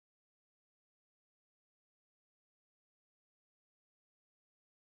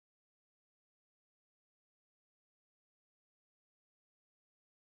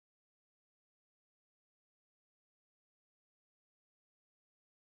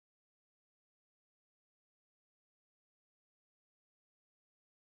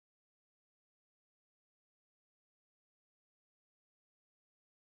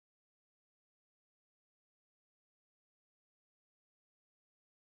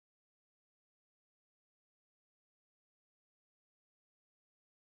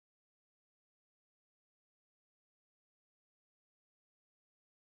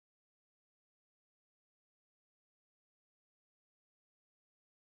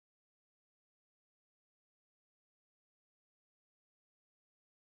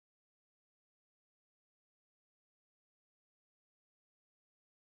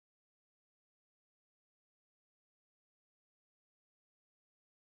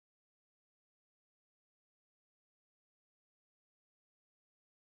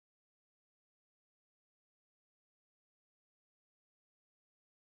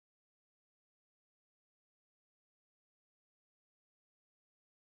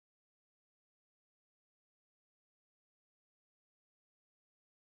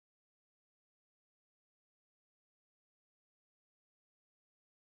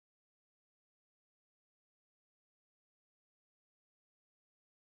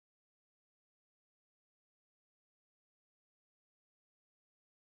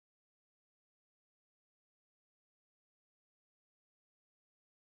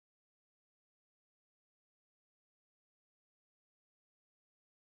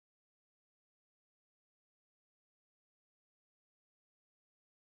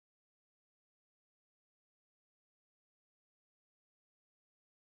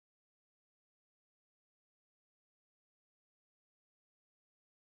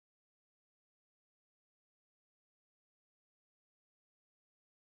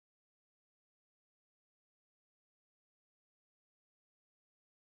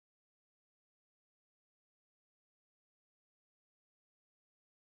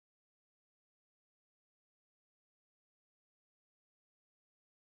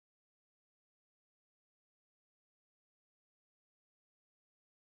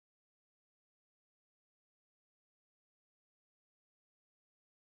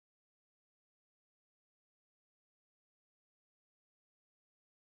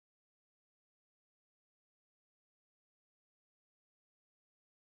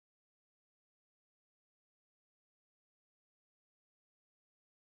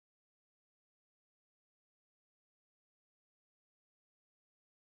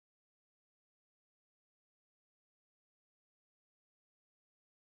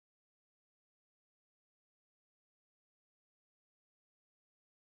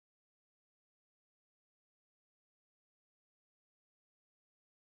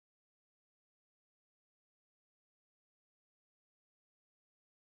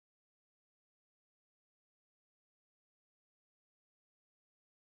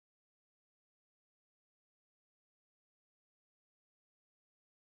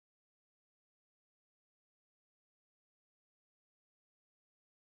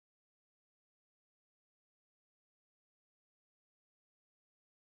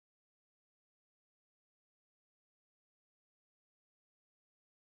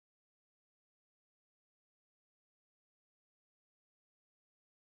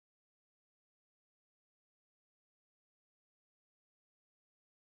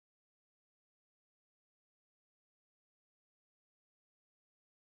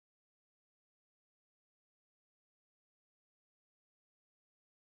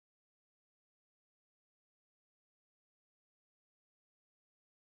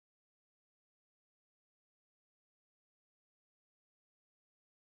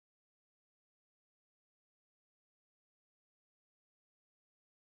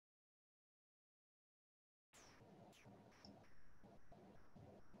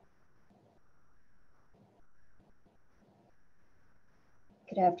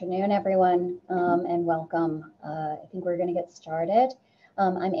Good afternoon, everyone, and welcome. I think we're going to get started.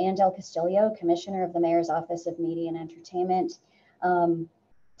 I'm Ann Del Castillo, Commissioner of the Mayor's Office of Media and Entertainment.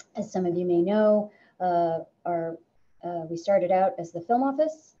 As some of you may know, we started out as the film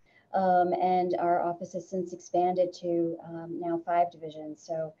office, and our office has since expanded to now 5 divisions.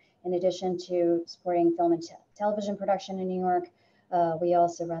 So in addition to supporting film and television production in New York, we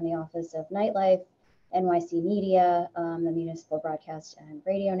also run the Office of Nightlife, NYC Media, the Municipal Broadcast and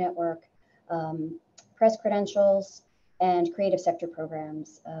Radio Network, press credentials, and creative sector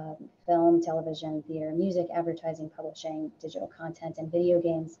programs, film, television, theater, music, advertising, publishing, digital content, and video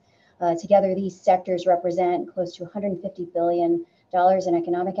games. Together, these sectors represent close to $150 billion in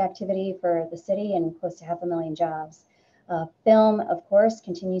economic activity for the city and close to 500,000 jobs. Film, of course,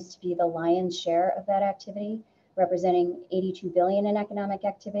 continues to be the lion's share of that activity, representing $82 billion in economic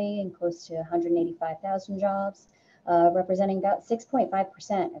activity and close to 185,000 jobs, representing about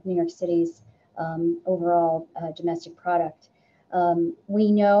 6.5% of New York City's overall domestic product. We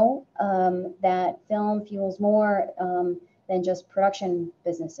know that film fuels more than just production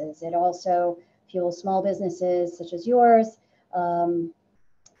businesses. It also fuels small businesses such as yours,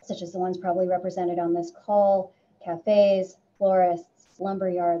 such as the ones probably represented on this call, cafes, florists, lumber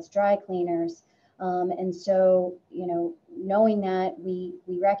yards, dry cleaners. And so, you know, knowing that, we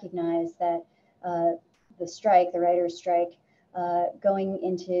recognize that the strike, the writers' strike, going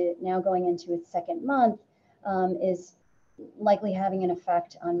into its 2nd month, is likely having an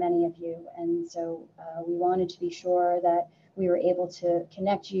effect on many of you. And so we wanted to be sure that we were able to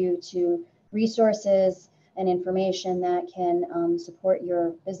connect you to resources and information that can support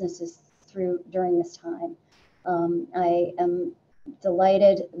your businesses during this time. I am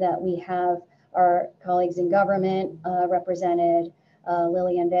delighted that we have our colleagues in government represented,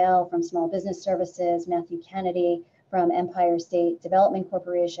 Lillian Vale from Small Business Services, Matthew Kennedy from Empire State Development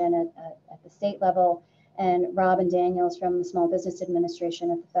Corporation at the state level, and Robin Daniels from the Small Business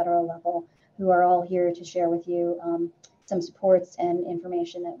Administration at the federal level, who are all here to share with you some supports and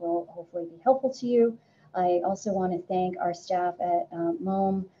information that will hopefully be helpful to you. I also want to thank our staff at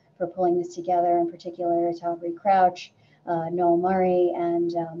MOME for pulling this together, in particular Talbury Crouch, Noel Murray,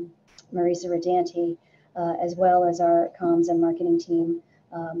 and Marisa Rodanti, as well as our comms and marketing team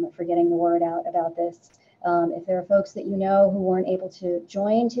for getting the word out about this. If there are folks that you know who weren't able to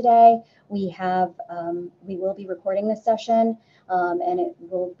join today, we will be recording this session, and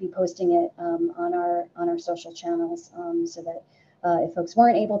we'll be posting it on our social channels, so that if folks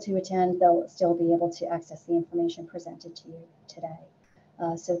weren't able to attend, they'll still be able to access the information presented to you today.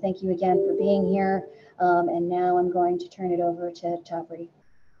 So thank you again for being here, and now I'm going to turn it over to Talbury.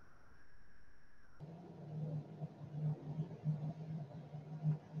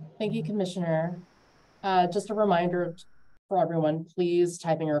 Thank you, Commissioner. Just a reminder for everyone, please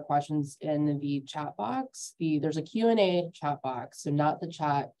type in your questions in the chat box. There's a Q&A chat box, so not the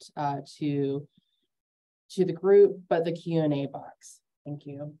chat to the group, but the Q&A box. Thank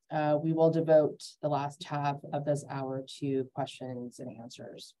you. We will devote the last half of this hour to questions and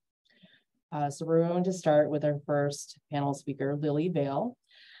answers. So we're going to start with our first panel speaker, Lily Vale.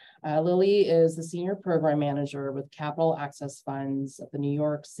 Lily is the Senior Program Manager with Capital Access Funds at the New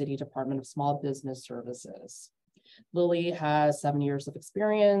York City Department of Small Business Services. Lily has 7 years of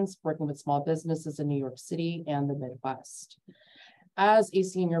experience working with small businesses in New York City and the Midwest. As a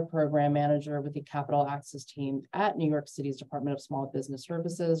Senior Program Manager with the Capital Access team at New York City's Department of Small Business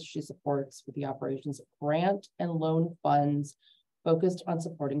Services, she supports with the operations of grant and loan funds focused on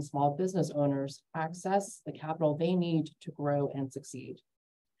supporting small business owners access the capital they need to grow and succeed.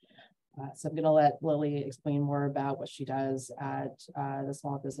 So I'm going to let Lily explain more about what she does at the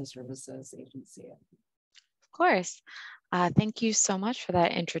Small Business Services Agency. Of course. Thank you so much for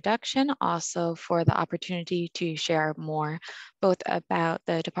that introduction, also for the opportunity to share more both about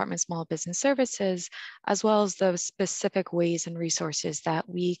the Department of Small Business Services, as well as the specific ways and resources that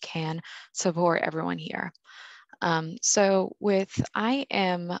we can support everyone here. I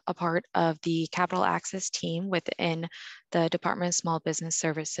am a part of the Capital Access team within the Department of Small Business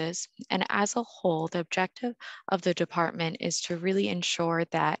Services. And as a whole, the objective of the department is to really ensure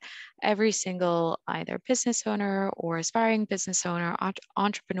that every single either business owner or aspiring business owner,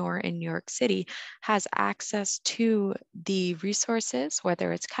 entrepreneur in New York City has access to the resources,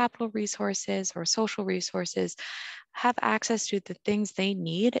 whether it's capital resources or social resources, have access to the things they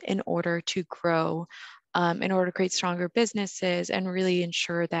need in order to grow, in order to create stronger businesses and really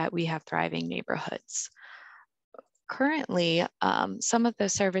ensure that we have thriving neighborhoods. Currently, some of the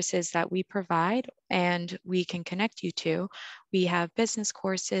services that we provide and we can connect you to, we have business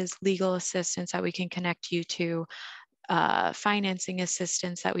courses, legal assistance that we can connect you to, financing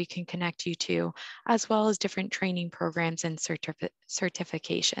assistance that we can connect you to, as well as different training programs and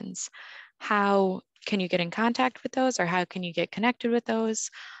certifications. How can you get in contact with those, or how can you get connected with those?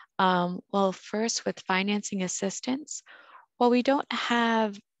 Well, first, with financing assistance, while we don't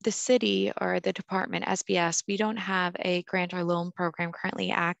have the city or the department, SBS, we don't have a grant or loan program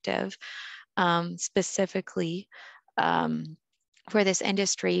currently active specifically for this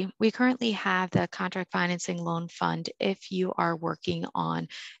industry. We currently have the contract financing loan fund if you are working on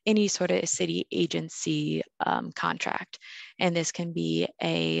any sort of city agency contract. And this can be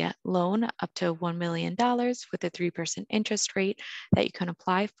a loan up to $1 million with a 3% interest rate that you can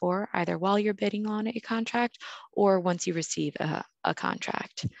apply for either while you're bidding on a contract or once you receive a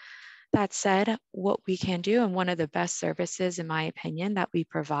contract. That said, what we can do, and one of the best services, in my opinion, that we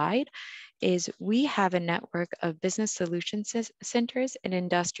provide is we have a network of business solution centers and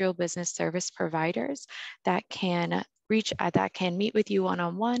industrial business service providers that can meet with you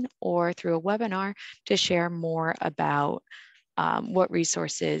one-on-one or through a webinar to share more about what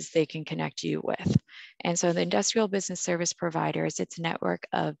resources they can connect you with. And so the industrial business service providers, it's a network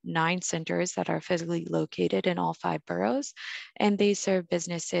of 9 centers that are physically located in all 5 boroughs, and they serve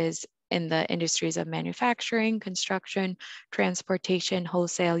businesses in the industries of manufacturing, construction, transportation,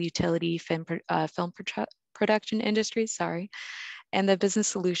 wholesale, utility, film production industries, And the business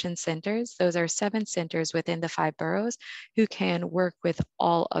solution centers, those are 7 centers within the 5 boroughs who can work with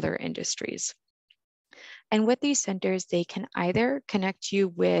all other industries. And with these centers, they can either connect you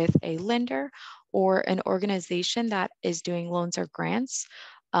with a lender or an organization that is doing loans or grants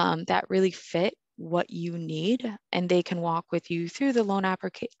that really fit what you need, and they can walk with you through the loan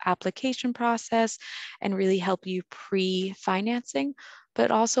application process and really help you pre-financing,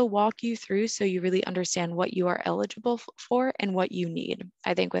 but also walk you through so you really understand what you are eligible for and what you need.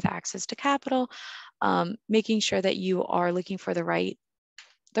 I think with access to capital, making sure that you are looking for the right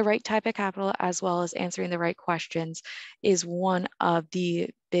type of capital as well as answering the right questions is one of the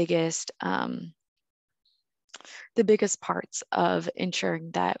biggest parts of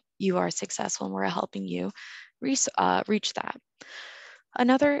ensuring that you are successful, and we're helping you reach that.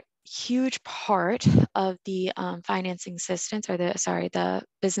 Another huge part of the financing assistance, or the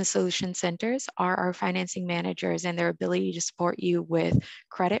business solution centers, are our financing managers and their ability to support you with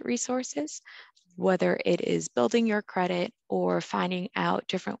credit resources, whether it is building your credit or finding out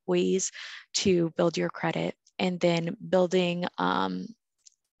different ways to build your credit, and then building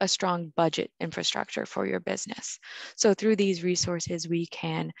a strong budget infrastructure for your business. So through these resources, we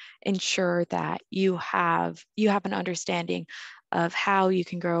can ensure that you have an understanding of how you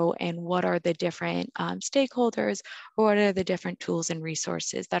can grow and what are the different stakeholders, or what are the different tools and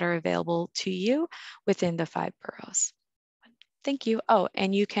resources that are available to you within the 5 boroughs. Thank you. Oh,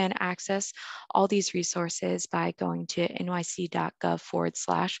 and you can access all these resources by going to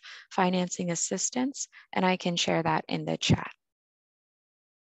nyc.gov /financing assistance, and I can share that in the chat.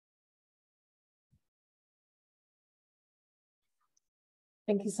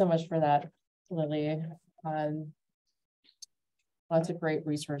 Thank you so much for that, Lily. Lots of great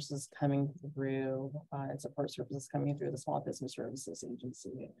resources coming through and support services coming through the Small Business Services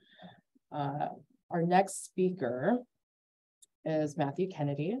Agency. Our next speaker is Matthew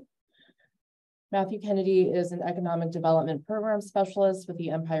Kennedy. Matthew Kennedy is an economic development program specialist with the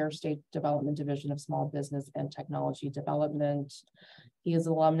Empire State Development Division of Small Business and Technology Development. He is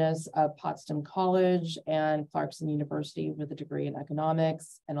alumnus of Potsdam College and Clarkson University with a degree in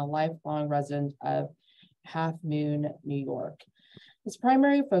economics, and a lifelong resident of Half Moon, New York. His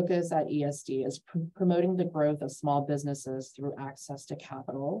primary focus at ESD is promoting the growth of small businesses through access to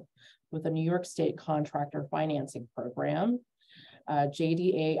capital with a New York State contractor financing program,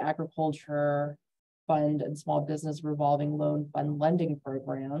 JDA Agriculture Fund and Small Business Revolving Loan Fund lending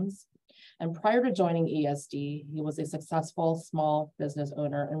programs. And prior to joining ESD, he was a successful small business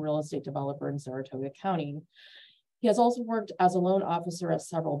owner and real estate developer in Saratoga County. He has also worked as a loan officer at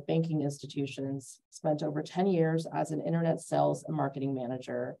several banking institutions, spent over 10 years as an internet sales and marketing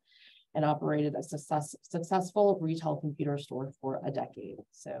manager, and operated a successful retail computer store for a decade.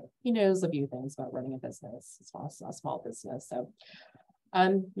 So he knows a few things about running a business, a small business. So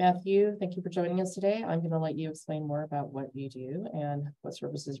Matthew, thank you for joining us today. I'm going to let you explain more about what you do and what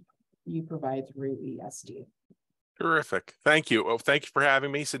services you provide through ESD. Terrific. Thank you. Well, thank you for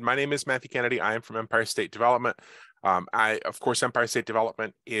having me. So my name is Matthew Kennedy. I am from Empire State Development. Of course, Empire State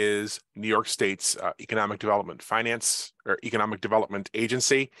Development is New York State's economic development finance or economic development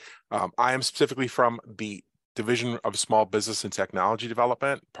agency. I am specifically from the Division of Small Business and Technology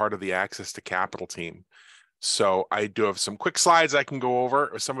Development, part of the Access to Capital team. So I do have some quick slides I can go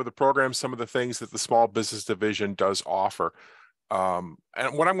over, some of the programs, some of the things that the Small Business Division does offer. And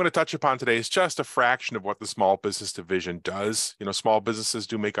what I'm going to touch upon today is just a fraction of what the Small Business Division does. You know, small businesses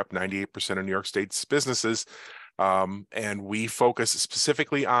do make up 98% of New York State's businesses. And we focus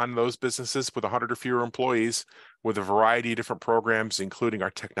specifically on those businesses with 100 or fewer employees with a variety of different programs, including our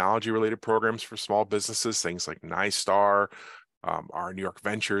technology-related programs for small businesses, things like NYSTAR, our New York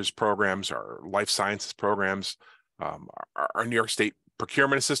Ventures programs, our life sciences programs, our New York State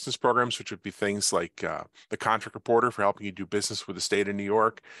procurement assistance programs, which would be things like the contract reporter for helping you do business with the state of New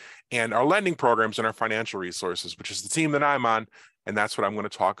York, and our lending programs and our financial resources, which is the team that I'm on, and that's what I'm going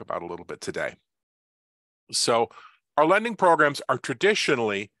to talk about a little bit today. So our lending programs are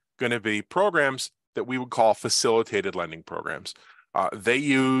traditionally going to be programs that we would call facilitated lending programs. They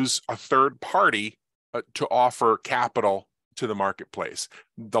use a third party to offer capital to the marketplace.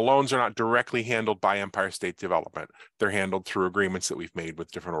 The loans are not directly handled by Empire State Development. They're handled through agreements that we've made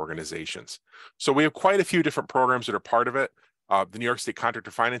with different organizations. So we have quite a few different programs that are part of it. The New York State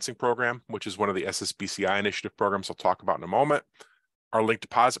Contractor Financing Program, which is one of the SSBCI initiative programs I'll talk about in a moment. Our Link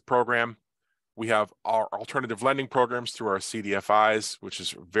Deposit Program. We have our alternative lending programs through our CDFIs, which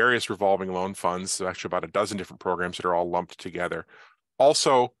is various revolving loan funds. So actually about a dozen different programs that are all lumped together.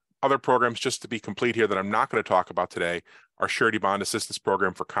 Also, other programs, just to be complete here, that I'm not going to talk about today, our Surety Bond Assistance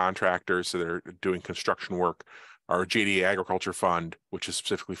Program for contractors that are doing construction work, our WGA Agriculture Fund, which is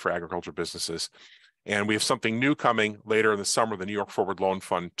specifically for agriculture businesses. And we have something new coming later in the summer, the New York Forward Loan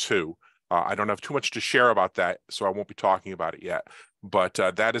Fund 2. I don't have too much to share about that, so I won't be talking about it yet. But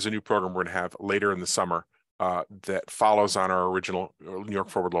that is a new program we're going to have later in the summer that follows on our original New York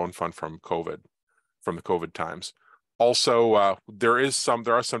Forward Loan Fund from the COVID times. Also, there are some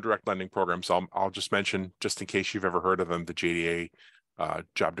direct lending programs. I'll just mention, just in case you've ever heard of them, the JDA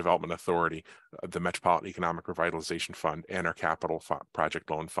Job Development Authority, the Metropolitan Economic Revitalization Fund, and our Capital Project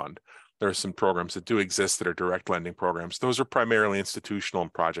Loan Fund. There are some programs that do exist that are direct lending programs. Those are primarily institutional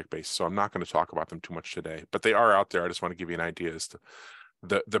and project-based, so I'm not going to talk about them too much today, but they are out there. I just want to give you an idea as to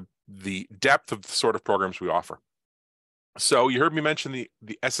the depth of the sort of programs we offer. So you heard me mention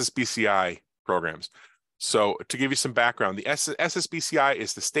the SSBCI programs. So to give you some background, the SSBCI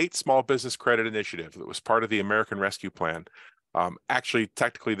is the State Small Business Credit Initiative that was part of the American Rescue Plan. Actually,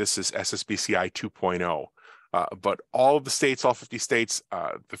 technically, this is SSBCI 2.0. But all of the states, all 50 states,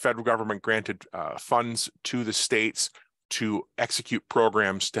 the federal government granted funds to the states to execute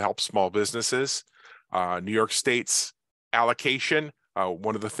programs to help small businesses. New York State's allocation,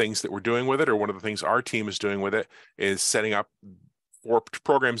 one of the things that we're doing with it, or one of the things our team is doing with it, is setting up 4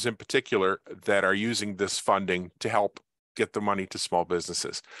 programs in particular that are using this funding to help get the money to small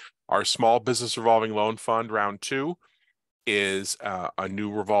businesses. Our Small Business Revolving Loan Fund, Round 2, is a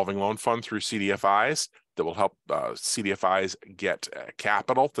new revolving loan fund through CDFIs that will help CDFIs get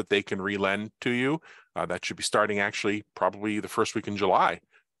capital that they can relend to you. That should be starting actually probably the first week in July.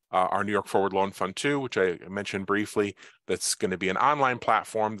 Our New York Forward Loan Fund 2, which I mentioned briefly, that's going to be an online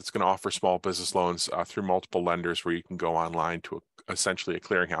platform that's going to offer small business loans through multiple lenders, where you can go online to essentially a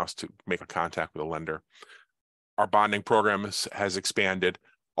clearinghouse to make a contact with a lender. Our bonding program has expanded,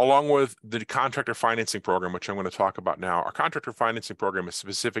 along with the contractor financing program, which I'm going to talk about now. Our contractor financing program is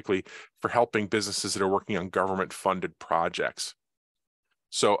specifically for helping businesses that are working on government-funded projects.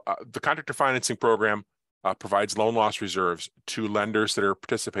 So the contractor financing program provides loan loss reserves to lenders that are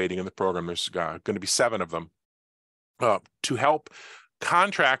participating in the program. There's going to be 7 of them to help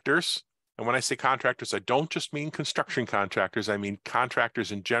contractors. And when I say contractors, I don't just mean construction contractors. I mean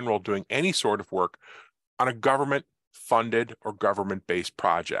contractors in general doing any sort of work on a government-funded or government-based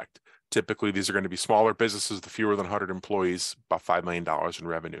project. Typically, these are going to be smaller businesses with fewer than 100 employees, about $5 million in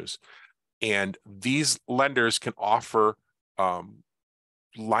revenues. And these lenders can offer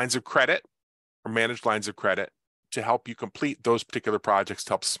lines of credit or managed lines of credit to help you complete those particular projects,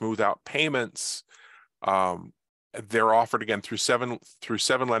 to help smooth out payments. They're offered again through seven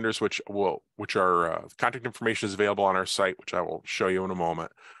lenders, which are contact information is available on our site, which I will show you in a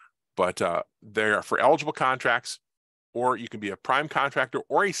moment. But they're for eligible contracts, or you can be a prime contractor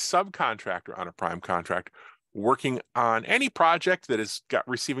or a subcontractor on a prime contract, working on any project that is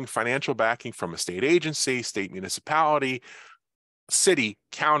receiving financial backing from a state agency, state municipality, city,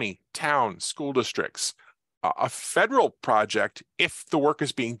 county, town, school districts. A federal project, if the work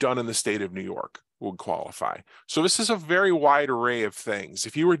is being done in the state of New York, would qualify. So this is a very wide array of things.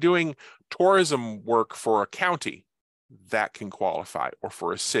 If you were doing tourism work for a county, that can qualify, or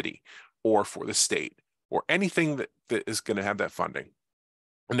for a city, or for the state, or anything that is going to have that funding.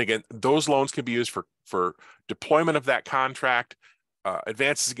 And again, those loans can be used for deployment of that contract,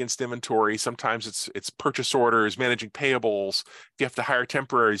 advances against inventory. Sometimes it's purchase orders, managing payables. If you have to hire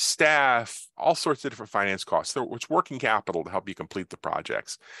temporary staff, all sorts of different finance costs. So it's working capital to help you complete the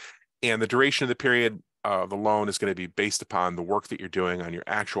projects. And the duration of the period of the loan is going to be based upon the work that you're doing on your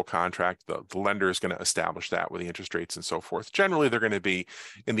actual contract. The lender is going to establish that with the interest rates and so forth. Generally, they're going to be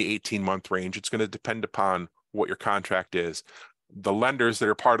in the 18-month range. It's going to depend upon what your contract is. The lenders that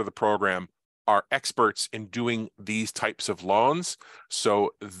are part of the program are experts in doing these types of loans,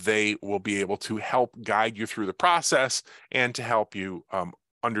 so they will be able to help guide you through the process and to help you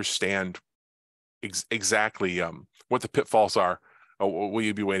understand exactly what the pitfalls are, what will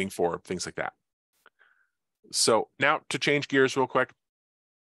you be waiting for, things like that. So now to change gears real quick,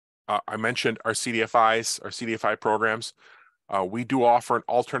 I mentioned our CDFIs, our CDFI programs. We do offer an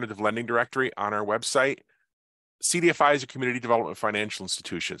alternative lending directory on our website. CDFIs are community development financial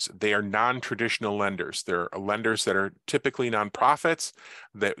institutions. They are non-traditional lenders. They're lenders that are typically nonprofits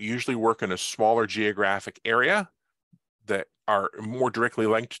that usually work in a smaller geographic area that are more directly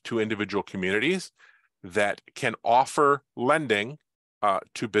linked to individual communities that can offer lending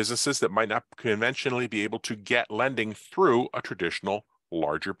to businesses that might not conventionally be able to get lending through a traditional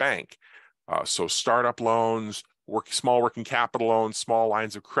larger bank. So startup loans, small working capital loans, small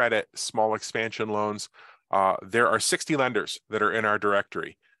lines of credit, small expansion loans. There are 60 lenders that are in our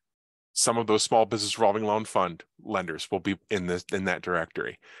directory. Some of those small business revolving loan fund lenders will be in that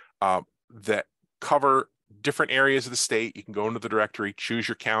directory that cover different areas of the state. You can go into the directory, choose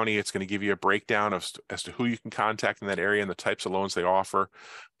your county. It's going to give you a breakdown as to who you can contact in that area and the types of loans they offer.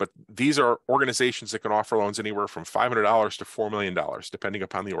 But these are organizations that can offer loans anywhere from $500 to $4 million, depending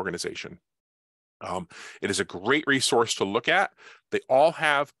upon the organization. It is a great resource to look at. They all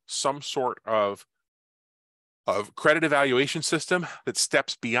have some sort of credit evaluation system that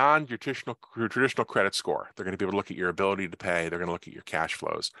steps beyond your traditional credit score. They're going to be able to look at your ability to pay. They're going to look at your cash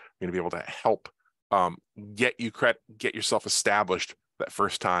flows. They're going to be able to help get yourself established that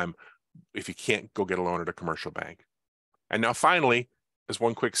first time if you can't go get a loan at a commercial bank. And now finally, as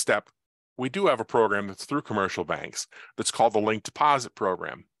one quick step, we do have a program that's through commercial banks that's called the Link Deposit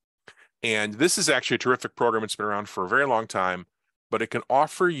Program. And this is actually a terrific program. It's been around for a very long time, but it can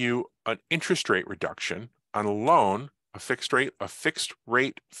offer you an interest rate reduction on a loan, a fixed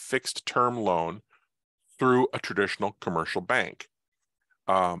fixed term loan through a traditional commercial bank.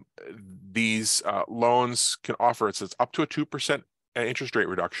 These loans can offer it's up to a 2% interest rate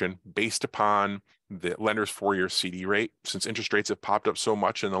reduction based upon the lender's 4-year CD rate. Since interest rates have popped up so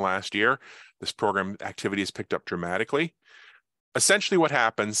much in the last year, this program activity has picked up dramatically. Essentially what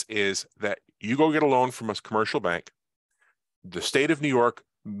happens is that you go get a loan from a commercial bank. The state of New York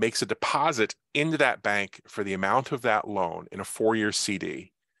makes a deposit into that bank for the amount of that loan in a 4-year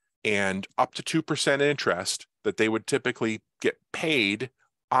CD and up to 2% interest that they would typically get paid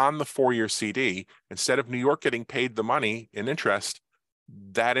on the 4-year CD. Instead of New York getting paid the money in interest,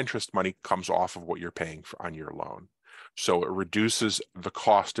 that interest money comes off of what you're paying on your loan. So it reduces the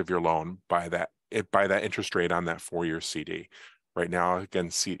cost of your loan by that interest rate on that 4-year CD. Right now, again,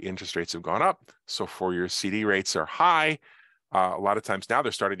 interest rates have gone up, so 4-year CD rates are high. A lot of times now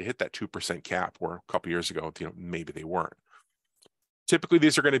they're starting to hit that 2% cap, where a couple years ago, maybe they weren't. Typically,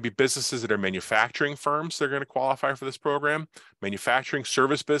 these are going to be businesses that are manufacturing firms that are going to qualify for this program. Manufacturing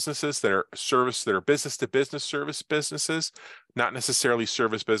service businesses that are business-to-business service businesses, not necessarily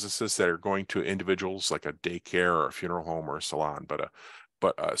service businesses that are going to individuals like a daycare or a funeral home or a salon, but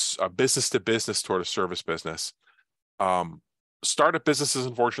a business-to-business toward a service business. Startup businesses,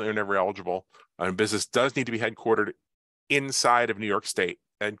 unfortunately, are never eligible. And business does need to be headquartered inside of New York State,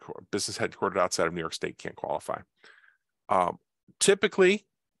 and business headquartered outside of New York State can't qualify. Typically,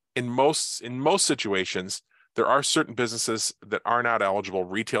 in most situations, there are certain businesses that are not eligible.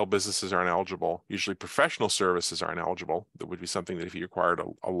 Retail businesses aren't eligible. Usually professional services aren't eligible. That would be something that if you required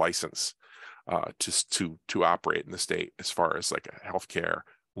a license to operate in the state, as far as like a healthcare,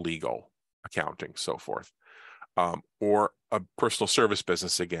 legal, accounting, so forth. Or a personal service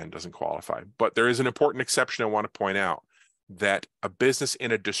business, again, doesn't qualify. But there is an important exception I want to point out, that a business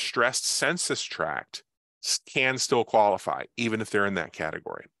in a distressed census tract can still qualify, even if they're in that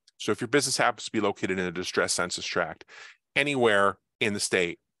category. So if your business happens to be located in a distressed census tract anywhere in the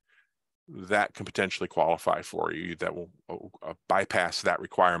state, that can potentially qualify for you. That will bypass that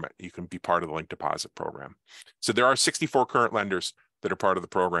requirement. You can be part of the Link Deposit Program. So there are 64 current lenders that are part of the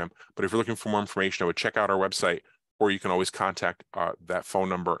program. But if you're looking for more information, I would check out our website, or you can always contact that phone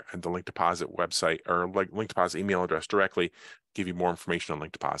number and the Link Deposit website, or Link Deposit email address directly, give you more information on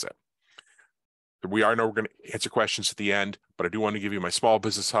Link Deposit. We're going to answer questions at the end, but I do want to give you my Small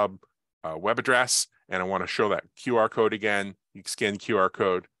Business Hub web address, and I want to show that QR code again. you can scan the QR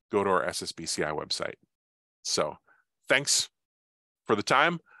code, go to our SSBCI website. So thanks for the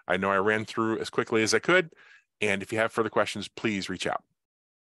time. I know I ran through as quickly as I could. And if you have further questions, please reach out.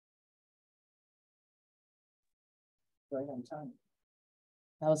 Right on time.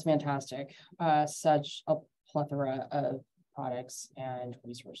 That was fantastic. Such a plethora of products and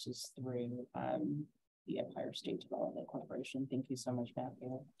resources through the Empire State Development Corporation. Thank you so much,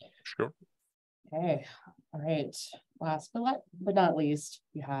 Matthew. Sure. Okay, all right. Last but not least,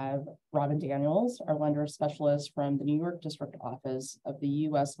 we have Robin Daniels, our lender specialist from the New York District Office of the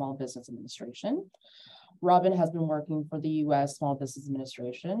U.S. Small Business Administration. Robin has been working for the U.S. Small Business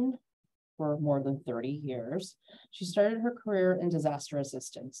Administration for more than 30 years. She started her career in disaster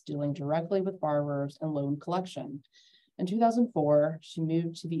assistance, dealing directly with borrowers and loan collection. In 2004, she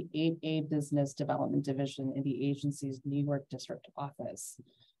moved to the 8A Business Development Division in the agency's New York District Office.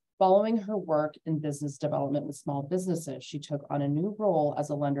 Following her work in business development with small businesses, she took on a new role as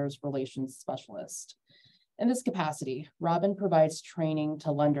a lender's relations specialist. In this capacity, Robin provides training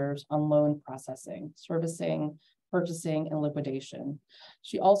to lenders on loan processing, servicing, purchasing, and liquidation.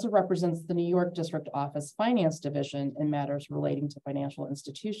 She also represents the New York District Office Finance Division in matters relating to financial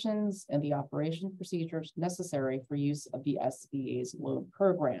institutions and the operation procedures necessary for use of the SBA's loan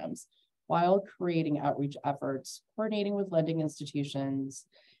programs, while creating outreach efforts, coordinating with lending institutions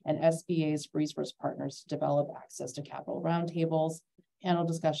and SBA's resource partners to develop access to capital roundtables, panel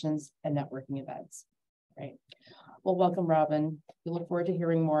discussions, and networking events. Right. Well, welcome, Robin. We look forward to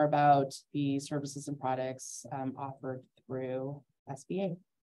hearing more about the services and products offered through SBA.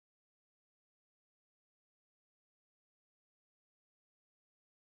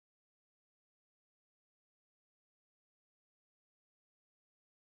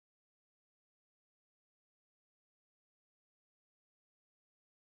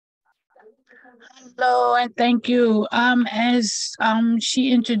 Hello, and thank you. As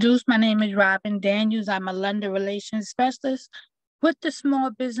she introduced, my name is Robin Daniels. I'm a lender relations specialist with the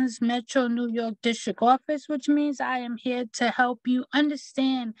Small Business Metro New York District Office, which means I am here to help you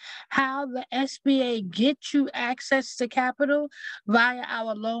understand how the SBA gets you access to capital via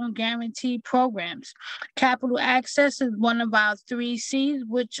our loan guarantee programs. Capital access is one of our 3 C's,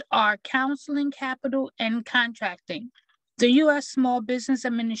 which are counseling, capital, and contracting. The U.S. Small Business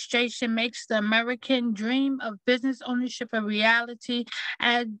Administration makes the American dream of business ownership a reality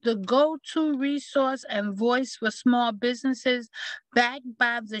as the go-to resource and voice for small businesses, backed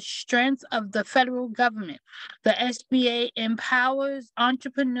by the strength of the federal government. The SBA empowers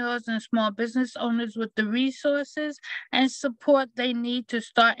entrepreneurs and small business owners with the resources and support they need to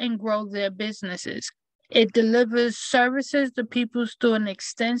start and grow their businesses. It delivers services to people through an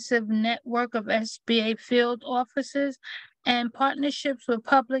extensive network of SBA field offices and partnerships with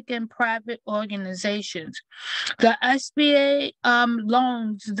public and private organizations. The SBA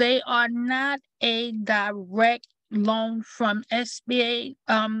loans, they are not a direct loan from SBA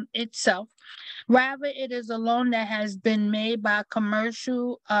itself. Rather, it is a loan that has been made by a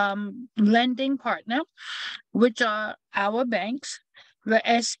commercial lending partner, which are our banks. The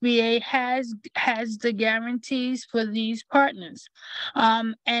SBA has the guarantees for these partners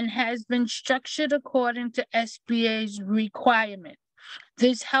and has been structured according to SBA's requirement.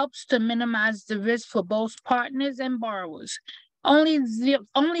 This helps to minimize the risk for both partners and borrowers. Only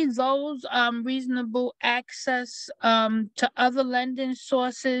those reasonable access to other lending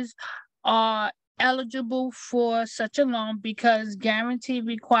sources are eligible for such a loan because guarantee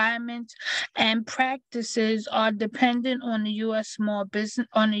requirements and practices are dependent on the U.S.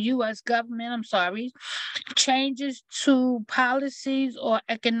 government, changes to policies or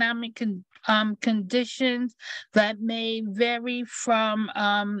economic conditions that may vary from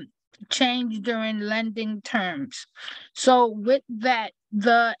change during lending terms. So with that,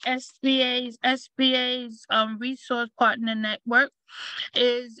 the SBA's resource partner network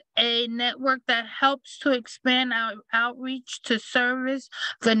is a network that helps to expand our outreach to service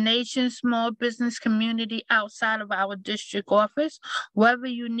the nation's small business community outside of our district office. Whether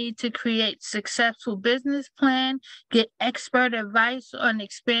you need to create successful business plan, get expert advice on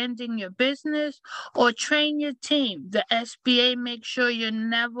expanding your business, or train your team, the SBA makes sure you're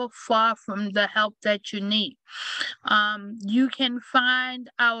never far from the help that you need. You can find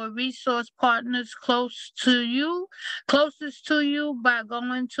our resource partners closest to you by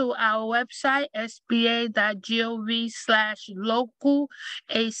going to our website, sba.gov/local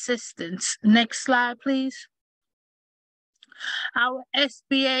assistance. Next slide, please. Our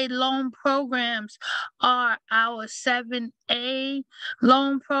SBA loan programs are our 7 7A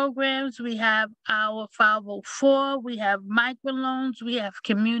loan programs. We have our 504, we have microloans, we have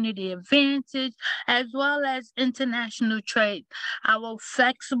community advantage, as well as international trade. Our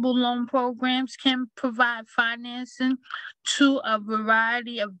flexible loan programs can provide financing to a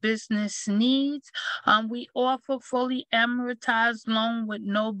variety of business needs. We offer fully amortized loan with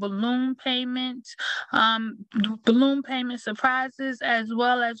no balloon payments, balloon payment surprises, as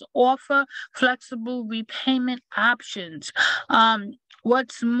well as offer flexible repayment options.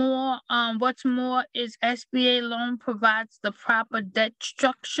 What's more is SBA loan provides the proper debt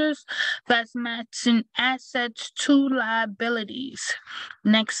structures that's matching assets to liabilities.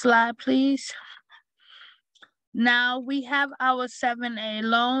 Next slide, please. Now we have our 7A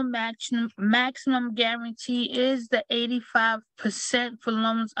loan. Maximum guarantee is the 85% for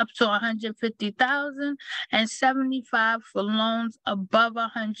loans up to 150,000 and 75 for loans above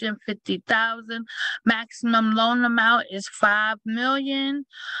 150,000. Maximum loan amount is 5 million,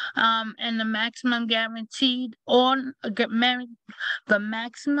 and the maximum guaranteed amount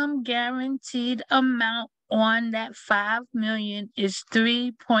on that 5 million is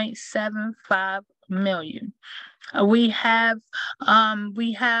 3.75 million. We have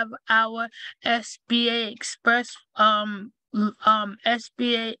our SBA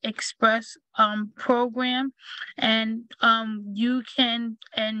Express program, and you can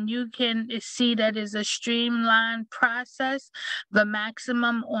see that is a streamlined process. The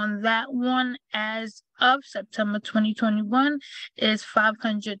maximum on that one as of September 2021 is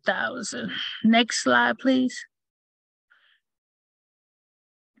 500,000. Next slide, please.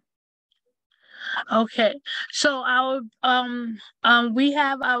 Okay, so we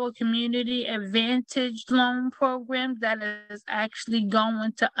have our community advantage loan program that is actually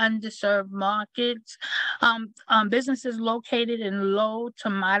going to underserved markets, businesses located in low to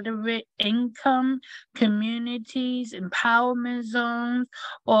moderate income communities, empowerment zones,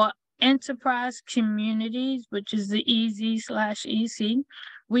 or enterprise communities, which is the EZ/EC.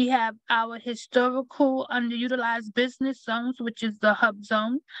 We have our historical underutilized business zones, which is the hub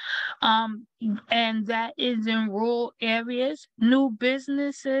zone, and that is in rural areas. New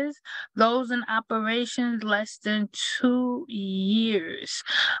businesses, those in operations less than 2 years,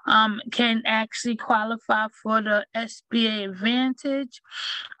 can actually qualify for the SBA Advantage.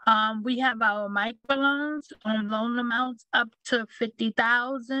 We have our microloans on loan amounts up to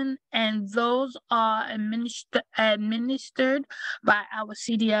 50,000, and those are administered by our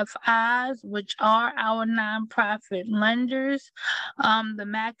CDFIs, which are our nonprofit lenders. The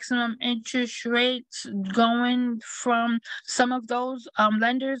maximum interest rates going from some of those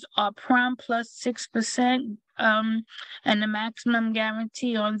lenders are prime plus 6%. And the maximum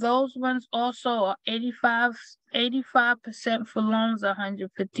guarantee on those ones also are 85% for loans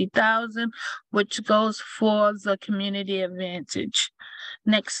 150,000, which goes for the community advantage.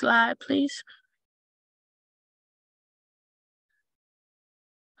 Next slide, please.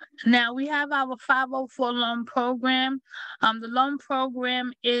 Now we have our 504 loan program. The loan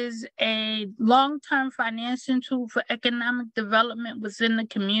program is a long-term financing tool for economic development within the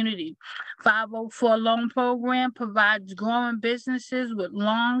community. 504 loan program provides growing businesses with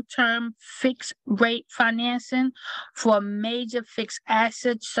long-term fixed rate financing for major fixed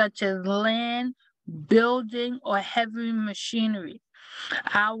assets such as land, building, or heavy machinery.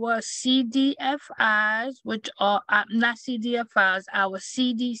 Our CDFIs, which are not CDFIs, our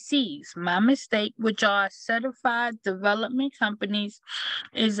CDCs, my mistake, which are certified development companies,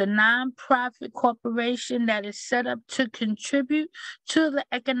 is a nonprofit corporation that is set up to contribute to the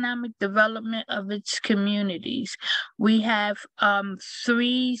economic development of its communities. We have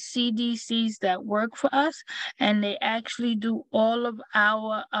 3 CDCs that work for us, and they actually do all of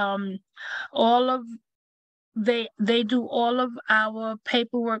our they do all of our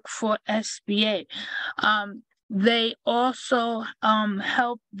paperwork for SBA. They also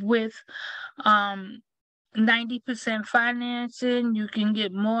help with 90% financing. You can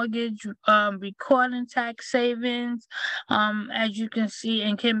get mortgage, recording tax savings, as you can see,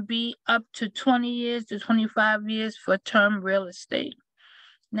 and can be up to 20 years to 25 years for term real estate.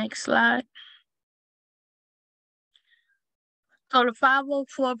 Next slide. So the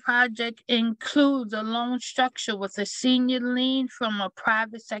 504 project includes a loan structure with a senior lien from a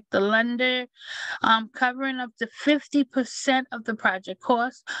private sector lender, covering up to 50% of the project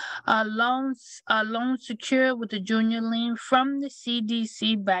cost. Loan secured with a junior lien from the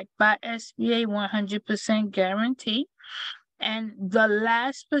CDC backed by SBA 100% guarantee. And the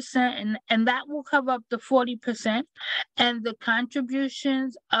last percent, and that will cover up to 40%, and the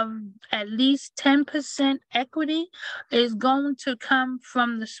contributions of at least 10% equity is going to come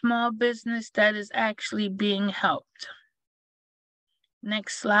from the small business that is actually being helped.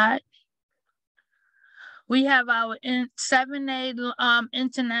 Next slide. We have our 7A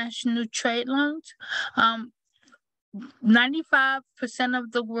international trade loans. 95%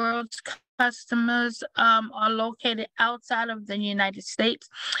 of the world's customers are located outside of the United States,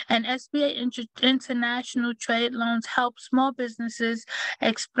 and SBA international trade loans help small businesses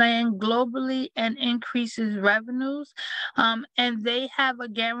expand globally and increases revenues, and they have a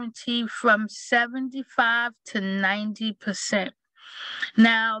guarantee from 75 to 90%.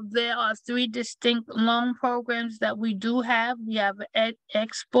 Now, there are 3 distinct loan programs that we do have. We have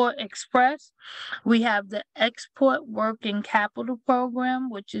Export Express. We have the Export Working Capital Program,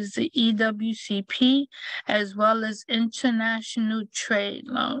 which is the EWCP, as well as international trade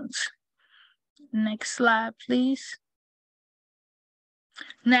loans. Next slide, please.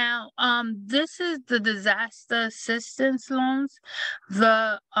 Now, this is the disaster assistance loans.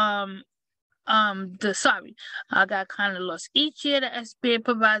 I got kind of lost. Each year, the SBA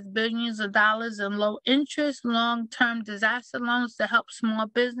provides billions of dollars in low interest, long-term disaster loans to help small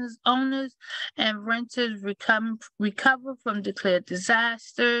business owners and renters recover from declared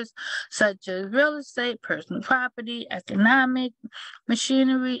disasters, such as real estate, personal property, economic,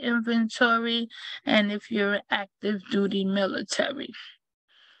 machinery, inventory, and if you're an active duty military.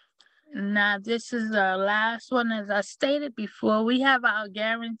 Now, this is our last one. As I stated before, we have our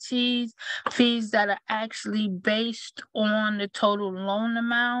guarantees fees that are actually based on the total loan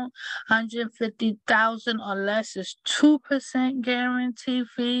amount. $150,000 or less is 2% guarantee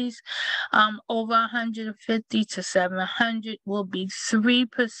fees. Over $150,000 to $700,000 will be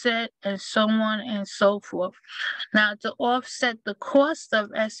 3%, and so on and so forth. Now, to offset the cost of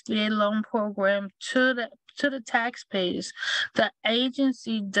SBA loan program to the taxpayers, the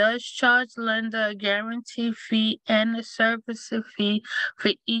agency does charge lender a guarantee fee and a servicing fee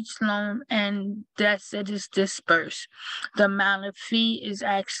for each loan, and that's it is dispersed. The amount of fee is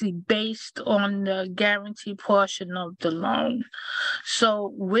actually based on the guarantee portion of the loan.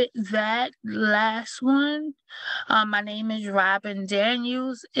 So with that last one, my name is Robin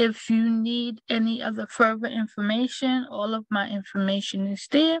Daniels. If you need any other further information, all of my information is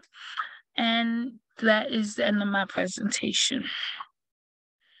there. And that is the end of my presentation.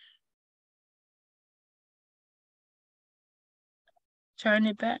 Turn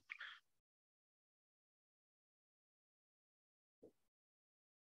it back.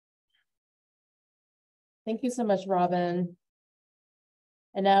 Thank you so much, Robin.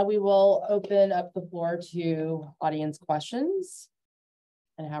 And now we will open up the floor to audience questions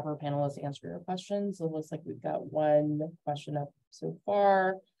and have our panelists answer your questions. So it looks like we've got one question up so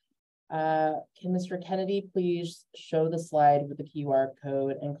far. Can Mr. Kennedy please show the slide with the QR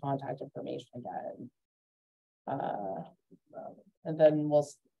code and contact information again? And then we'll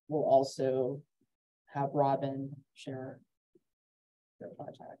also have Robin share your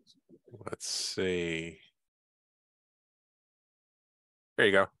contact. Let's see. There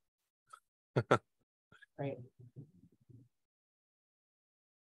you go. Great.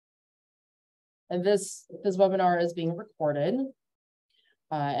 And this webinar is being recorded.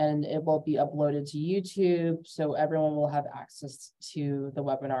 And it will be uploaded to YouTube, so everyone will have access to the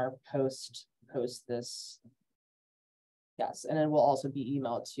webinar post this. Yes, and it will also be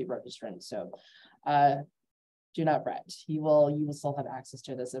emailed to registrants. So do not fret. You will still have access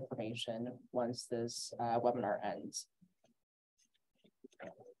to this information once this webinar ends.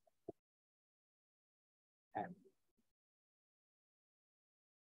 Okay.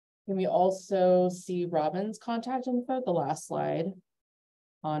 Can we also see Robin's contact info, the last slide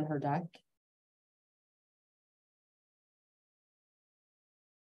on her deck?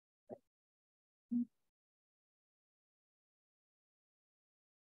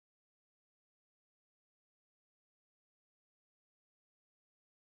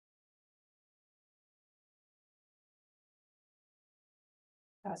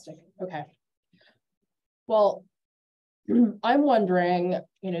 Fantastic. Okay. Well, I'm wondering,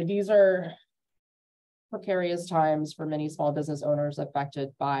 these are precarious times for many small business owners affected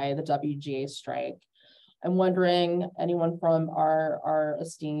by the WGA strike. I'm wondering, anyone from our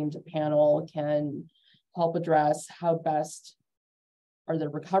esteemed panel can help address how best are the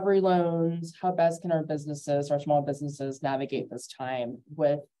recovery loans, how best can our small businesses navigate this time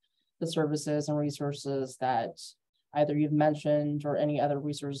with the services and resources that either you've mentioned or any other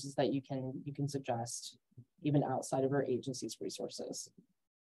resources that you can suggest, even outside of our agency's resources.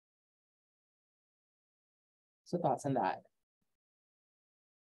 So thoughts on that?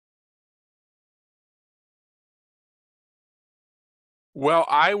 Well,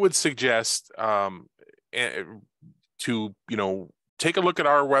 I would suggest to take a look at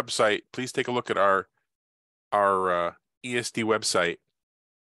our website. Please take a look at our ESD website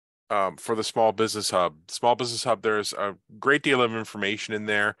for the Small Business Hub. Small Business Hub, there's a great deal of information in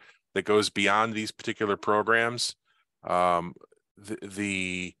there that goes beyond these particular programs. There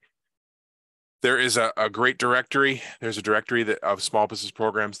is a great directory. There's a directory of small business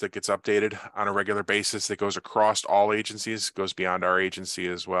programs that gets updated on a regular basis that goes across all agencies, goes beyond our agency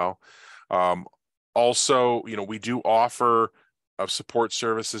as well. Also, we do offer support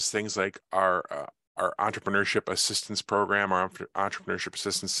services, things like our entrepreneurship assistance program, our entrepreneurship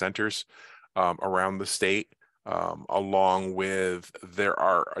assistance centers around the state, along with there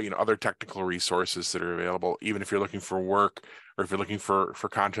are other technical resources that are available. Even if you're looking for work or if you're looking for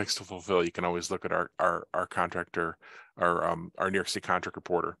contracts to fulfill, you can always look at our contractor, our New York State contract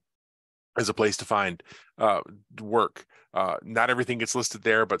reporter as a place to find work. Not everything gets listed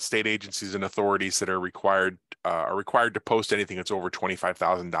there, but state agencies and authorities that are required to post anything that's over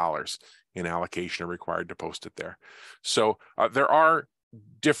 $25,000 in allocation are required to post it there. So there are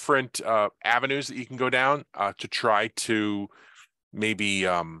different avenues that you can go down to try to maybe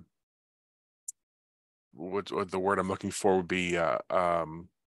what the word I'm looking for would be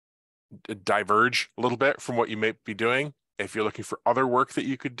diverge a little bit from what you may be doing. If you're looking for other work that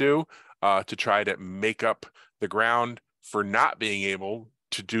you could do to try to make up the ground for not being able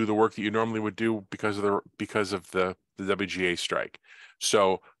to do the work that you normally would do because of the WGA strike.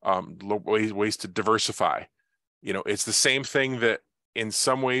 So ways to diversify. It's the same thing that in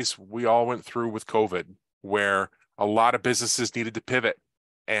some ways we all went through with COVID, where a lot of businesses needed to pivot.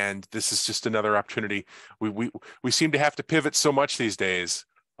 And this is just another opportunity. We seem to have to pivot so much these days.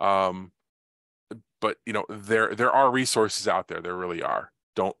 But there are resources out there. There really are.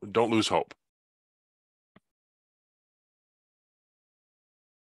 Don't lose hope.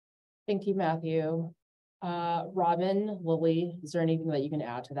 Thank you, Matthew. Robin, Lily, is there anything that you can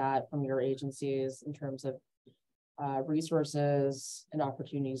add to that from your agencies in terms of resources and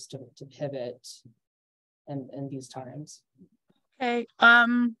opportunities to pivot in these times? Okay, let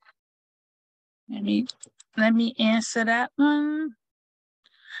me answer that one.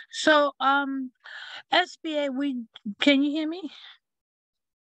 So SBA, can you hear me?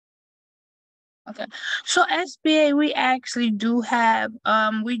 Okay, so SBA, we actually do have,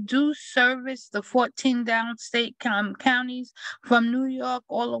 we do service the 14 downstate counties from New York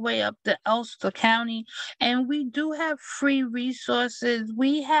all the way up to Ulster County, and we do have free resources.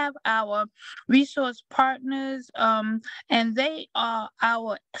 We have our resource partners, and they are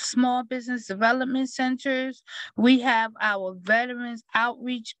our small business development centers. We have our veterans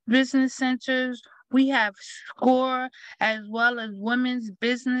outreach business centers. We have SCORE as well as women's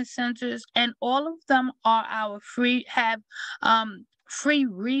business centers, and all of them are our free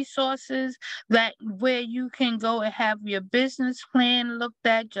resources where you can go and have your business plan looked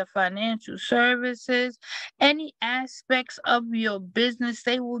at, your financial services, any aspects of your business.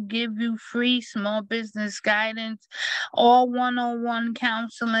 They will give you free small business guidance, all one-on-one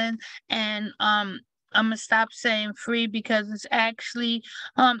counseling, and I'm gonna stop saying free because it's actually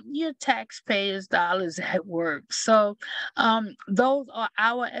your taxpayers' dollars at work. So those are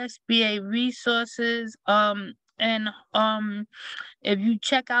our SBA resources. And if you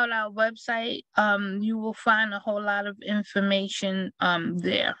check out our website, you will find a whole lot of information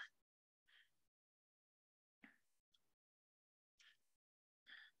there.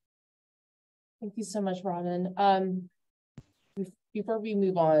 Thank you so much, Robin. Before we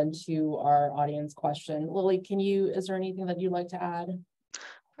move on to our audience question, Lily, is there anything that you'd like to add?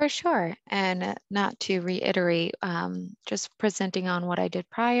 For sure. And not to reiterate, just presenting on what I did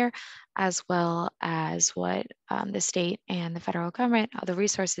prior, as well as what the state and the federal government, all the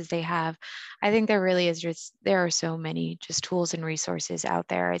resources they have. I think there really is there are so many just tools and resources out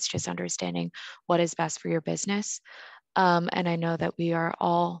there. It's just understanding what is best for your business. And I know that we are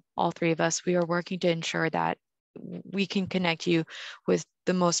all three of us, we are working to ensure that we can connect you with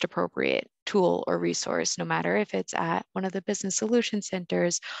the most appropriate tool or resource, no matter if it's at one of the business solution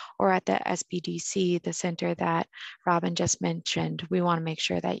centers or at the SBDC, the center that Robin just mentioned. We want to make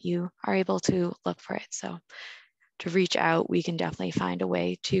sure that you are able to look for it. So to reach out, we can definitely find a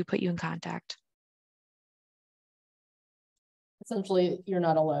way to put you in contact. Essentially, you're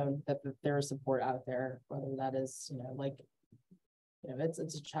not alone, that there is support out there, whether that is,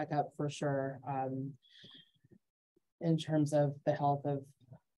 it's a checkup for sure. In terms of the health of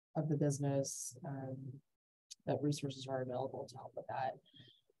the business, that resources are available to help with that.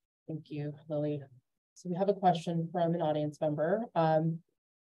 Thank you, Lily. So we have a question from an audience member.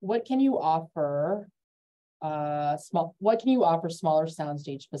 What can you offer smaller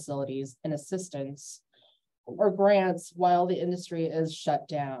soundstage facilities and assistance or grants while the industry is shut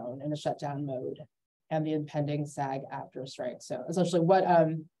down in a shutdown mode and the impending SAG after strike? So essentially, what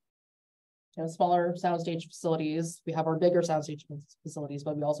smaller soundstage facilities. We have our bigger soundstage facilities,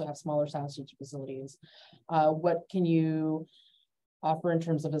 but we also have smaller soundstage facilities. What can you offer in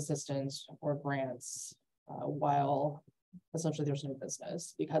terms of assistance or grants while essentially there's no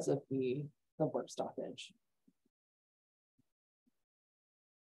business because of the work stoppage?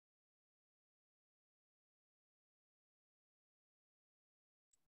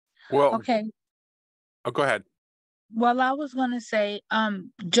 Well, Okay. Oh, go ahead. Well, I was going to say,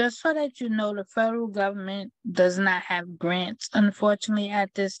 just so that you know, the federal government does not have grants, unfortunately,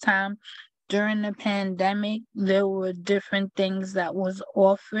 at this time. During the pandemic, there were different things that was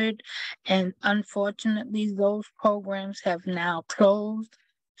offered, and unfortunately, those programs have now closed.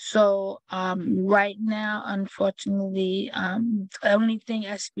 So right now, unfortunately, the only thing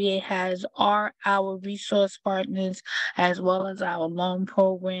SBA has are our resource partners as well as our loan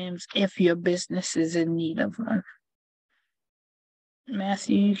programs if your business is in need of one.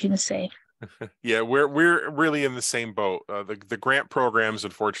 Matthew, you can say. Yeah, we're really in the same boat. The grant programs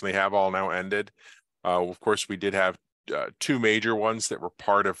unfortunately have all now ended. Of course, we did have two major ones that were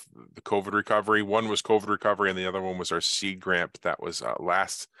part of the COVID recovery. One was COVID recovery, and the other one was our seed grant that was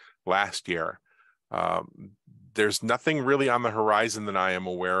last year. There's nothing really on the horizon that I am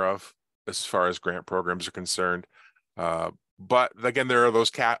aware of as far as grant programs are concerned. But again, there are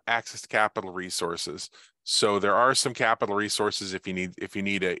those access to capital resources. So there are some capital resources if you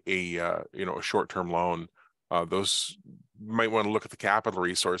need a short-term loan. Those you might want to look at the capital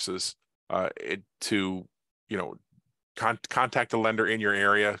resources to contact a lender in your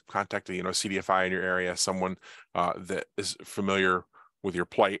area, contact a CDFI in your area, someone that is familiar with your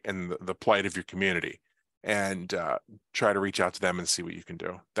plight and the plight of your community, and try to reach out to them and see what you can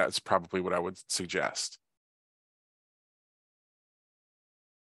do. That's probably what I would suggest.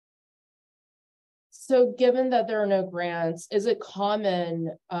 So given that there are no grants, is it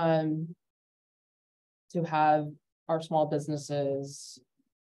common to have our small businesses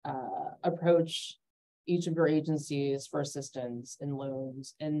approach each of your agencies for assistance in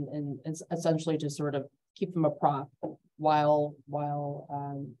loans and essentially to sort of keep them a prop while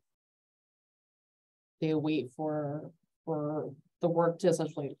they wait for the work to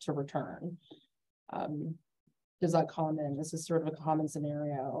essentially to return? Is that common? This is sort of a common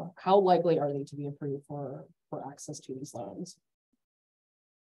scenario. How likely are they to be approved for access to these loans?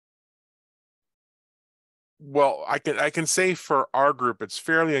 Well, I can say for our group, it's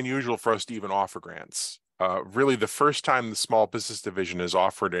fairly unusual for us to even offer grants. Really, the first time the Small Business Division has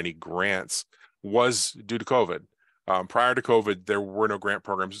offered any grants was due to COVID. Prior to COVID, there were no grant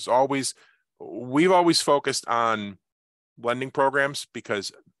programs. We've always focused on lending programs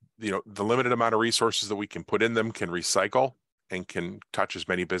because the limited amount of resources that we can put in them can recycle and can touch as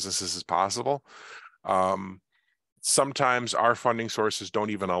many businesses as possible. Sometimes our funding sources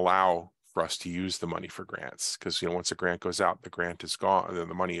don't even allow for us to use the money for grants because once a grant goes out, the grant is gone and then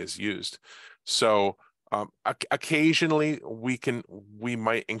the money is used. So occasionally we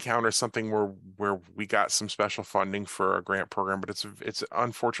might encounter something where we got some special funding for a grant program, but it's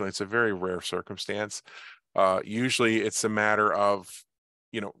unfortunately it's a very rare circumstance. Usually it's a matter of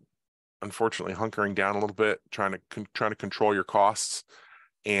unfortunately hunkering down a little bit, trying to control your costs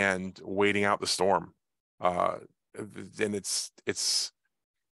and waiting out the storm. And it's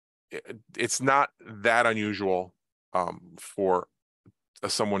not that unusual for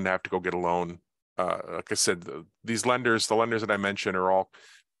someone to have to go get a loan. Like I said, the lenders that I mentioned are all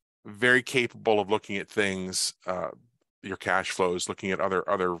very capable of looking at things, your cash flows, looking at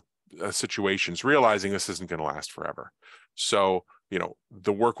other situations, realizing this isn't going to last forever. So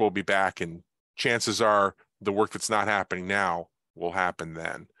the work will be back, and chances are the work that's not happening now will happen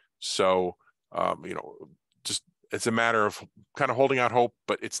then. So just it's a matter of kind of holding out hope,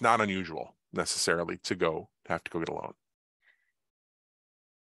 but it's not unusual necessarily to have to go get a loan.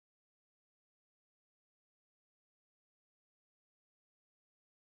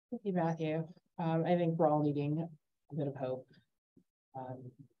 Thank you, Matthew. I think we're all needing a bit of hope.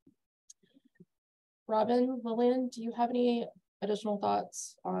 Robin, Lillian, do you have any additional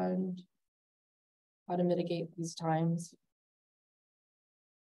thoughts on how to mitigate these times?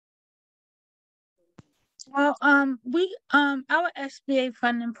 Well, our SBA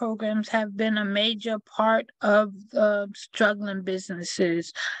funding programs have been a major part of struggling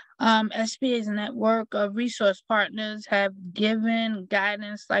businesses. SBA's network of resource partners have given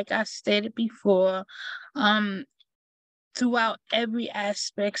guidance, like I stated before. throughout every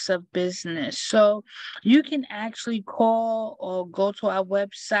aspects of business. So you can actually call or go to our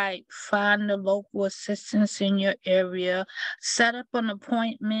website, find the local assistance in your area, set up an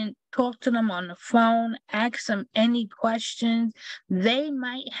appointment, talk to them on the phone, ask them any questions. They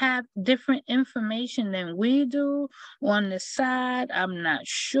might have different information than we do on the side. I'm not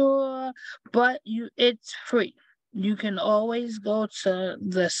sure, but it's free. You can always go to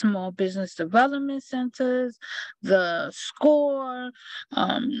the small business development centers, the SCORE,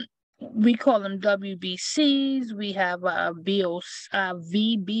 we call them WBCs. We have VBOCs.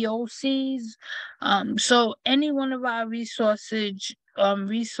 So any one of our resource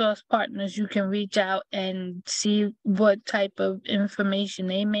partners, you can reach out and see what type of information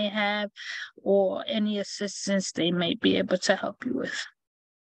they may have or any assistance they may be able to help you with.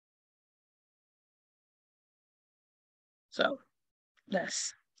 So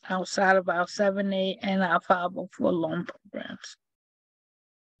that's outside of our 7A and our 504 loan programs.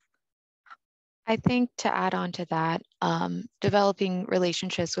 I think to add on to that, developing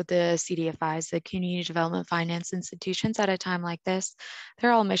relationships with the CDFIs, the Community Development Finance Institutions at a time like this,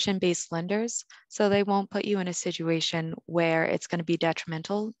 they're all mission-based lenders, so they won't put you in a situation where it's going to be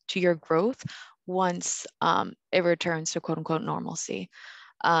detrimental to your growth once it returns to quote-unquote normalcy.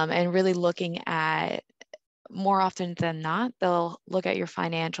 And really looking at, more often than not, they'll look at your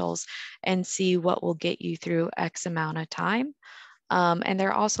financials and see what will get you through X amount of time. And there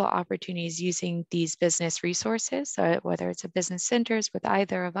are also opportunities using these business resources, so whether it's a business centers with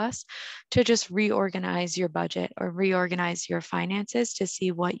either of us, to just reorganize your budget or reorganize your finances to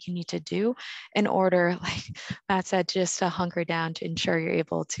see what you need to do in order, like Matt said, just to hunker down to ensure you're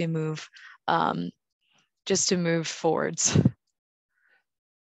able to move, just to move forwards.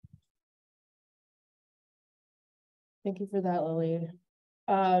 Thank you for that, Lily.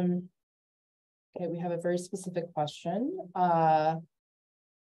 Okay, we have a very specific question from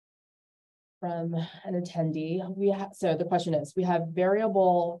an attendee. So the question is, we have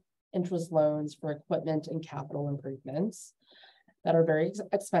variable interest loans for equipment and capital improvements that are very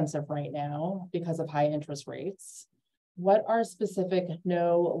expensive right now because of high interest rates. What are specific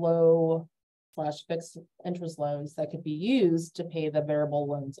low/fixed interest loans that could be used to pay the variable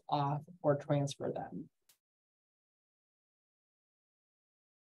loans off or transfer them?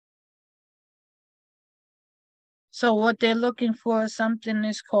 So what they're looking for is something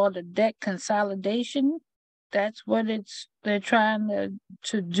that's called a debt consolidation. That's what they're trying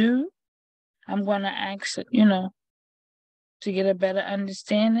to do. I'm going to ask, to get a better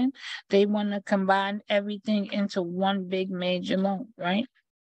understanding. They want to combine everything into one big major loan, right?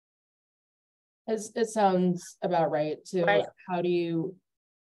 It sounds about right. So right. How do you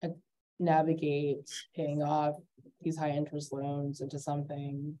navigate paying off these high interest loans into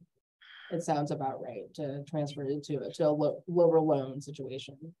something? It sounds about right to transfer it to a lower loan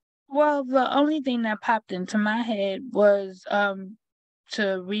situation. Well, the only thing that popped into my head was to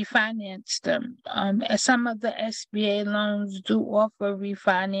refinance them. Some of the SBA loans do offer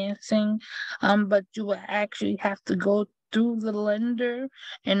refinancing, but you will actually have to go through the lender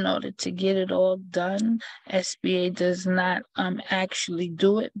in order to get it all done. SBA does not actually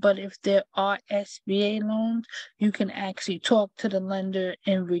do it, but if there are SBA loans, you can actually talk to the lender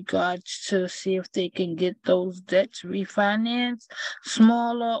in regards to see if they can get those debts refinanced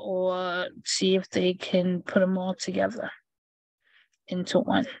smaller, or see if they can put them all together into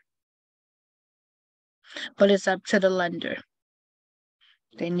one. But it's up to the lender.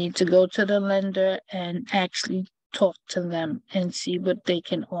 They need to go to the lender and actually talk to them and see what they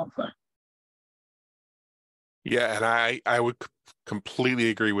can offer. Yeah, and I would completely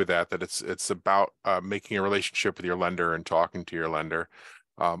agree with that it's about making a relationship with your lender and talking to your lender.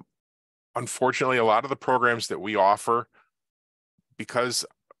 Unfortunately, a lot of the programs that we offer, because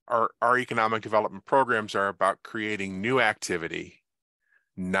our economic development programs are about creating new activity,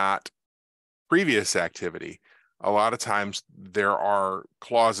 not previous activity. A lot of times there are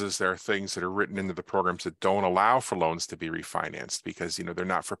clauses, there are things that are written into the programs that don't allow for loans to be refinanced because, they're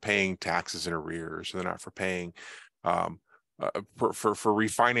not for paying taxes in arrears, or they're not for paying for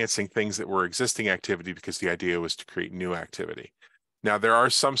refinancing things that were existing activity, because the idea was to create new activity. Now, there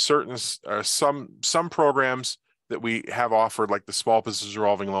are some programs that we have offered, like the Small Business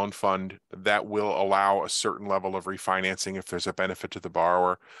Revolving Loan Fund, that will allow a certain level of refinancing if there's a benefit to the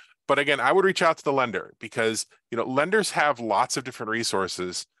borrower. But again, I would reach out to the lender, because lenders have lots of different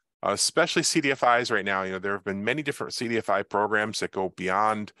resources, especially CDFIs right now. There have been many different CDFI programs that go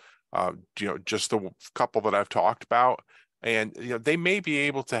beyond just the couple that I've talked about, and they may be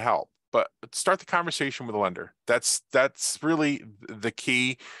able to help. But start the conversation with a lender. That's really the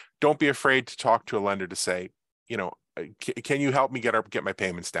key. Don't be afraid to talk to a lender to say, can you help me get my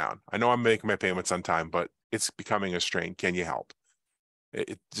payments down? I know I'm making my payments on time, but it's becoming a strain. Can you help?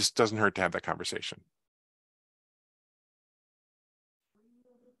 It just doesn't hurt to have that conversation.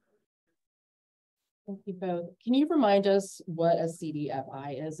 Thank you both. Can you remind us what a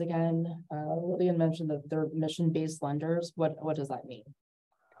CDFI is again? Lillian mentioned that they're mission-based lenders. What does that mean?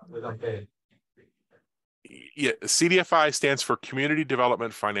 Yeah, CDFI stands for Community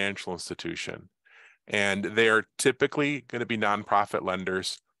Development Financial Institution, and they are typically going to be nonprofit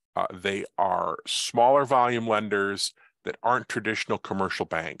lenders. They are smaller volume lenders that aren't traditional commercial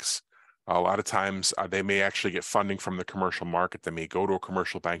banks. A lot of times they may actually get funding from the commercial market. They may go to a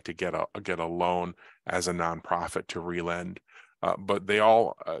commercial bank to get a loan as a nonprofit to relend. But they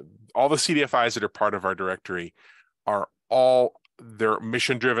all the CDFIs that are part of our directory are they're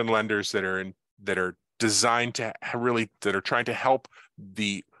mission-driven lenders that are designed to that are trying to help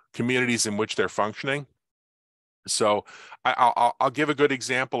the communities in which they're functioning. So I'll give a good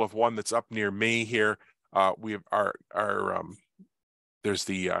example of one that's up near me here. We have there's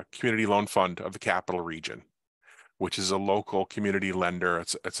the Community Loan Fund of the Capital Region, which is a local community lender.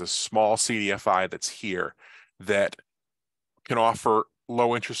 It's a small CDFI that's here that can offer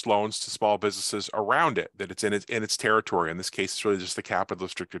low interest loans to small businesses around it, that it's in its territory. In this case, it's really just the Capital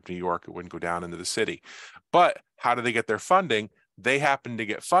District of New York. It wouldn't go down into the city. But how do they get their funding? They happen to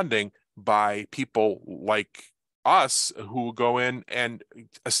get funding by people like us who go in and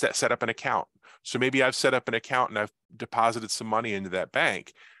set up an account. So maybe I've set up an account and I've deposited some money into that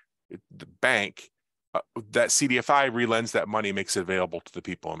bank. The bank, that CDFI relends that money, makes it available to the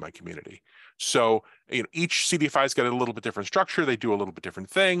people in my community. So each CDFI's got a little bit different structure. They do a little bit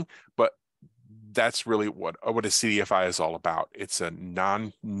different thing, but that's really what a CDFI is all about. It's a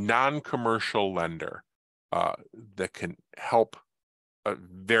non-commercial lender that can help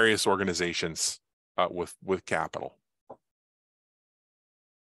various organizations with capital.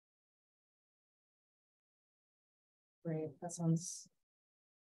 Great. That sounds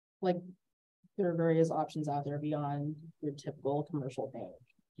like there are various options out there beyond your typical commercial bank.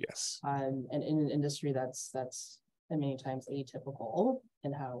 Yes. And in an industry that's many times atypical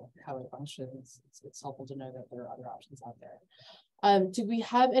in how it functions, it's helpful to know that there are other options out there. Do we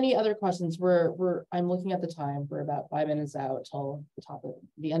have any other questions? I'm looking at the time. We're about 5 minutes out till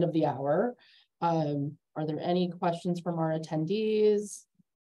the end of the hour. Are there any questions from our attendees?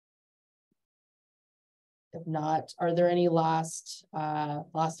 If not, are there any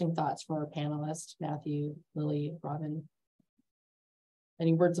lasting thoughts from our panelists, Matthew, Lily, Robin?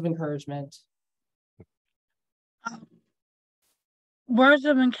 Any words of encouragement? Words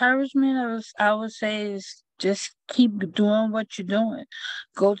of encouragement, I would say, is just keep doing what you're doing.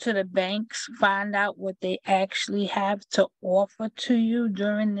 Go to the banks, find out what they actually have to offer to you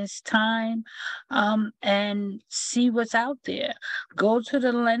during this time, and see what's out there. Go to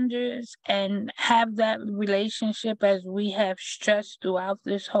the lenders and have that relationship, as we have stressed throughout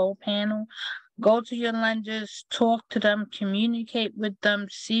this whole panel. Go to your lenders, talk to them, communicate with them,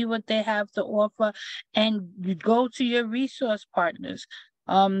 see what they have to offer, and you go to your resource partners.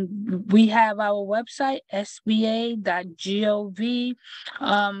 We have our website, sba.gov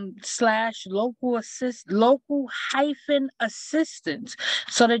 /local-assistance,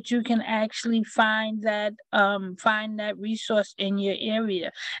 so that you can actually find that resource in your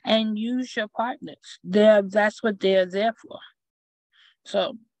area and use your partners. That's what they're there for.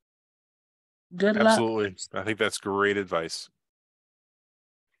 So good luck. Absolutely. I think that's great advice.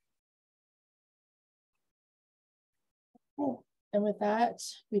 Cool. And with that,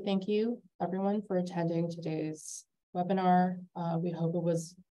 we thank you, everyone, for attending today's webinar. We hope it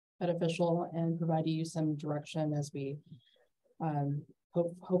was beneficial and provided you some direction as we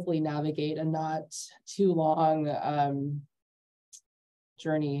hopefully navigate a not too long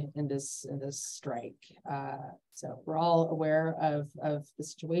journey in this strike. So we're all aware of the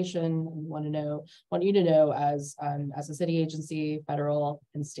situation. We want you to know as a city agency, federal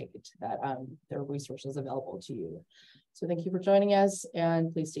and state, that there are resources available to you. So thank you for joining us,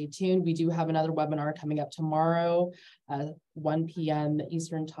 and please stay tuned. We do have another webinar coming up tomorrow, 1 p.m.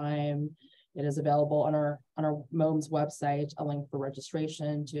 Eastern time. It is available on our MOME's website, a link for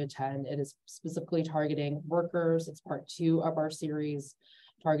registration to attend. It is specifically targeting workers. It's part 2 of our series,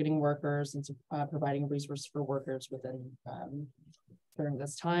 targeting workers and providing resources for workers during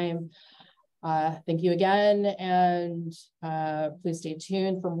this time. Thank you again, and please stay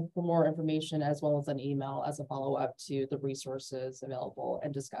tuned for more information, as well as an email as a follow-up to the resources available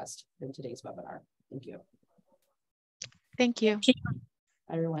and discussed in today's webinar. Thank you. Thank you.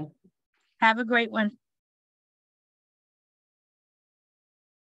 Bye, everyone. Have a great one.